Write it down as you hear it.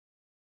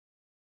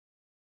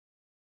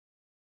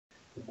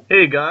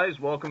Hey guys,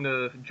 welcome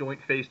to Joint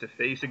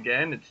Face2Face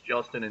again. It's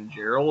Justin and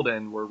Gerald,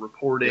 and we're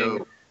reporting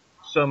Yo,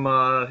 some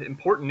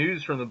important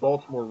news from the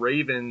Baltimore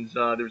Ravens.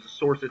 There's a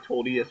source that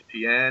told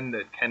ESPN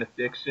that Kenneth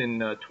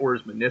Dixon tore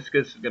his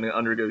meniscus, is going to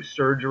undergo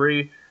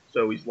surgery,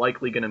 so he's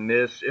likely going to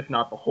miss, if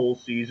not the whole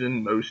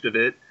season, most of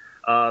it.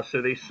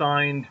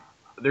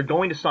 They're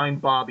going to sign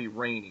Bobby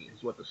Rainey,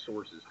 is what the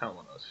source is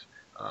telling us,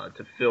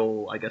 to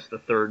fill, I guess, the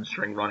third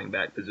string running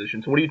back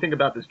position. So what do you think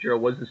about this,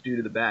 Gerald? What does this do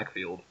to the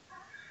backfield?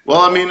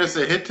 well, I mean, it's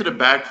a hit to the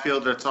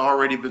backfield that's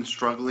already been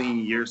struggling in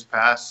years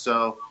past,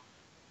 so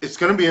it's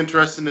going to be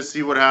interesting to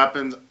see what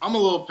happens. I'm a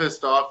little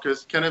pissed off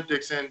because Kenneth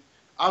Dixon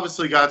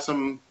obviously got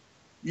some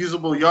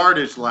usable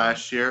yardage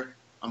last year.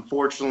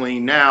 Unfortunately,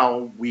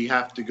 now we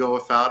have to go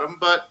without him,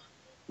 but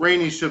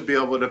Rainey should be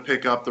able to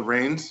pick up the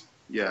reins.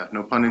 Yeah,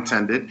 no pun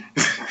intended.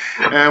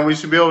 And we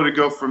should be able to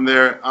go from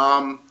there.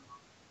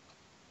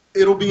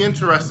 It'll be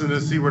interesting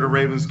to see where the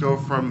Ravens go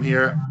from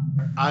here.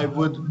 I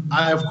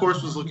of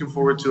course was looking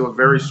forward to a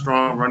very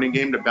strong running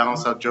game to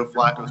balance out Joe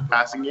Flacco's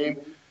passing game,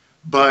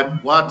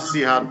 but we'll have to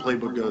see how the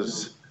playbook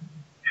goes.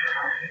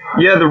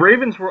 Yeah, the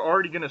Ravens were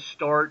already going to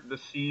start the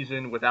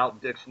season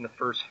without Dixon the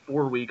first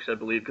 4 weeks, I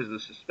believe, because of the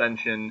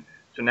suspension.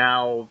 So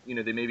now,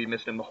 they maybe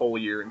missed him the whole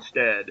year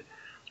instead.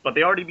 But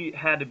they already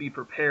had to be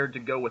prepared to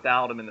go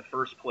without him in the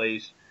first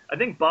place. I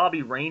think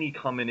Bobby Rainey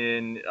coming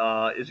in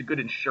is a good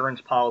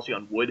insurance policy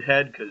on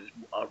Woodhead because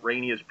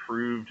Rainey has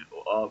proved,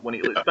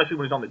 especially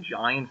when he's on the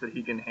Giants, that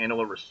he can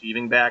handle a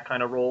receiving back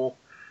kind of role.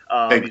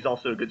 Hey, He's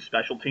also a good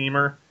special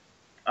teamer.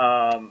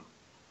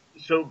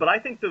 But I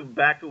think the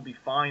backfield will be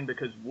fine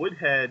because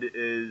Woodhead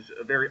is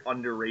a very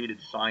underrated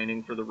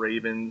signing for the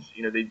Ravens.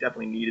 They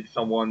definitely needed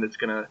someone that's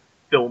going to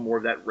fill more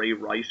of that Ray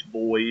Rice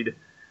void.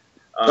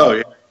 oh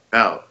yeah, Uh,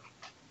 now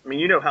I mean,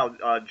 you know how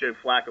Joe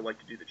Flacco liked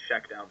to do the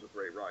checkdowns with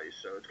Ray Rice,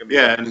 so it's going to be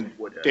yeah, fun to see and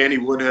Woodhead. Danny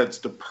Woodhead's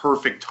the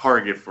perfect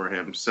target for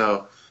him.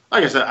 So,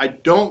 like I said, I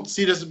don't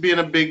see this as being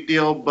a big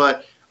deal,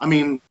 but I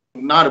mean,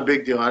 not a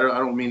big deal. I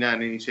don't mean that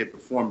in any shape or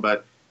form,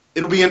 but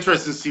it'll be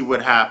interesting to see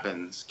what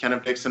happens.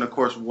 Kenneth Dixon, of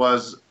course,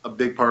 was a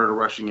big part of the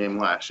rushing game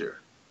last year.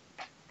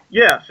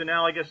 Yeah, so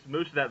now I guess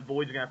most of that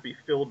void's going to have to be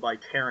filled by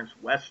Terrance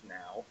West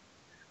now,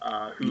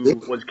 who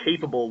was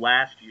capable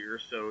last year,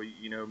 so,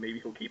 maybe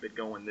he'll keep it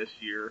going this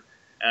year.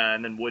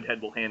 And then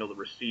Woodhead will handle the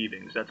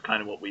receiving, so that's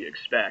kind of what we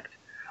expect.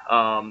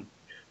 But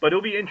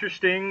it'll be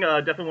interesting.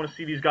 Definitely want to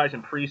see these guys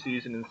in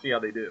preseason and see how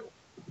they do.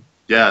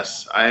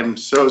 Yes, I am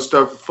so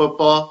stoked for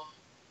football.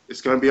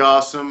 It's going to be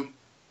awesome.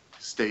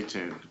 Stay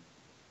tuned.